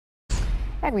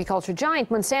Agriculture giant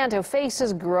Monsanto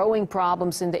faces growing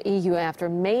problems in the EU after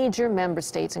major member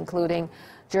states, including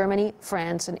Germany,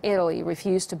 France, and Italy,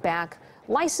 refused to back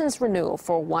license renewal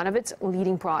for one of its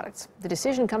leading products. The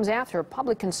decision comes after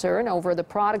public concern over the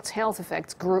product's health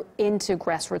effects grew into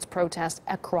grassroots protests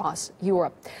across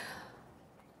Europe.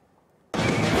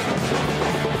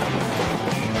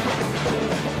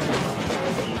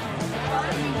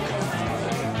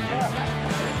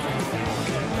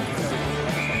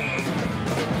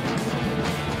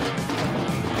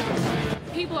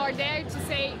 People are there to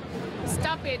say,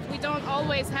 stop it. We don't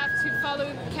always have to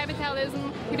follow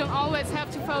capitalism. We don't always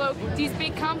have to follow these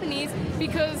big companies,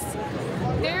 because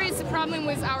there is a problem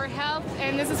with our health,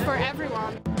 and this is for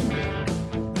everyone.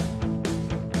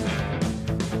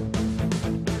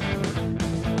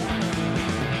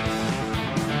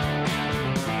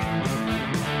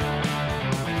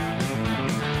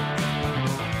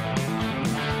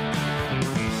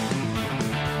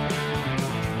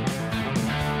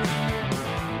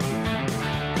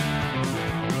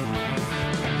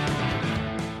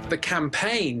 The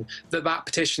campaign that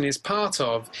petition is part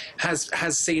of has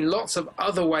seen lots of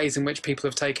other ways in which people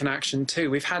have taken action too.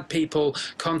 We've had people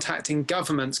contacting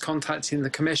governments, contacting the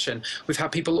Commission. We've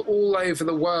had people all over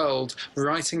the world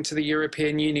writing to the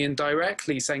European Union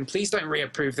directly saying, please don't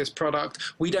reapprove this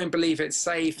product. We don't believe it's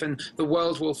safe, and the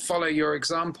world will follow your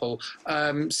example.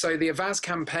 So the Avaz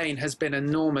campaign has been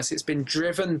enormous. It's been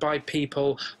driven by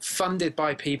people, funded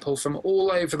by people from all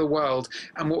over the world.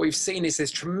 And what we've seen is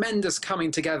this tremendous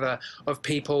coming together of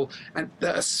people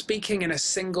that are speaking in a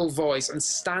single voice and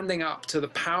standing up to the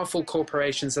powerful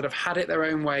corporations that have had it their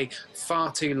own way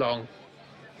far too long.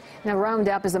 Now,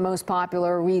 Roundup is the most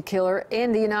popular weed killer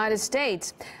in the United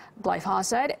States.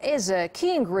 Glyphosate is a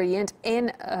key ingredient in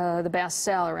the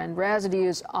bestseller, and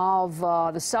residues of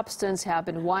the substance have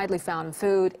been widely found in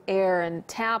food, air, and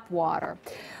tap water.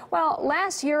 Well,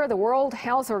 last year, the World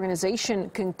Health Organization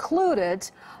concluded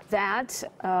that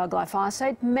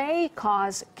glyphosate may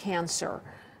cause cancer.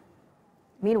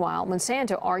 Meanwhile,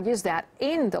 Monsanto argues that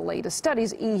in the latest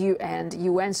studies, EU and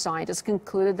UN scientists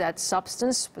concluded that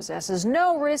substance possesses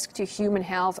no risk to human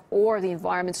health or the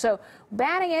environment, so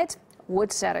banning it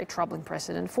would set a troubling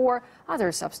precedent for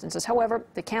other substances. However,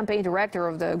 the campaign director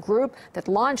of the group that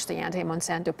launched the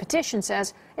anti-Monsanto petition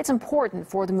says it's important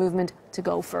for the movement to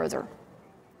go further.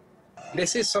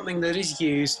 This is something that is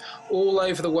used all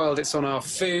over the world. It's on our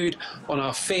food, on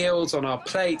our fields, on our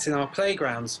plates, in our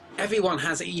playgrounds. Everyone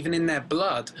has it even in their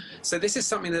blood. So this is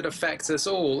something that affects us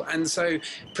all. And so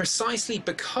precisely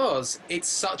because it's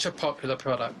such a popular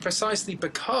product, precisely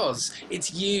because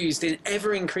it's used in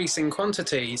ever-increasing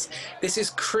quantities, this is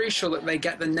crucial that they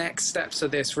get the next steps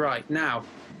of this right. Now,